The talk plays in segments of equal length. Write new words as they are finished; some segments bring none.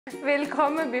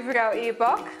Willkommen bei Frau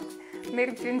E-Back. Wir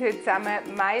backen heute zusammen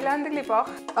Mailänderli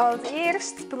backen. Als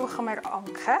erstes brauchen wir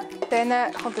Anke.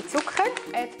 Dann kommt der Zucker.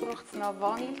 Jetzt braucht es noch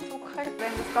Vanillezucker.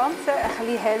 Wenn das Ganze ein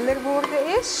bisschen heller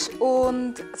geworden ist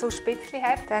und so Spitzchen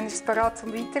hat, dann ist es bereit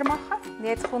zum Weitermachen.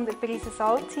 Jetzt kommt ein Prise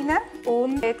Salz rein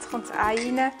und jetzt kommt das Ei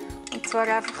rein. Und zwar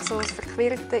einfach so das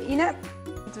Verquirlte rein.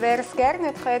 Und wer es gerne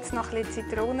hat, kann jetzt noch ein bisschen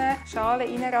Zitronenschale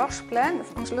reinraspeln.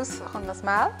 Am Schluss kommt das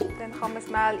Mehl. Dann kann man das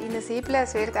Mehl reinsiebeln.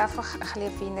 Es wird einfach ein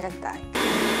bisschen feinerer Teig.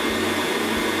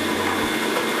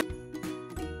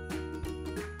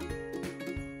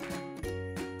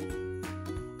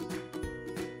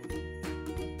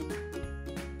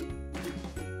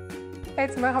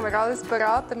 Jetzt machen wir alles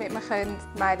bereit, damit wir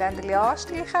die Mailänderli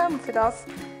anstreichen können. Und für das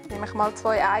nehme ich mal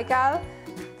 2 Eigelb.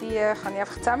 Die kann ich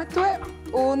einfach zusammen tun.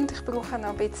 Und ich brauche noch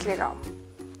ein bisschen Rahm.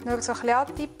 Nur so ein bisschen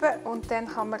antippen und dann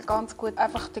kann man ganz gut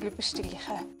einfach drüber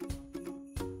streichen.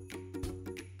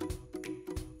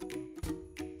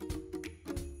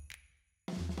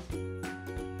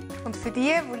 Und für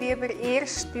die lieber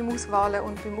erst beim Auswählen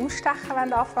und beim Ausstechen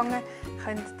anfangen wollen,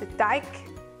 könnt ihr den Teig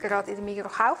gerade in der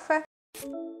Migros kaufen.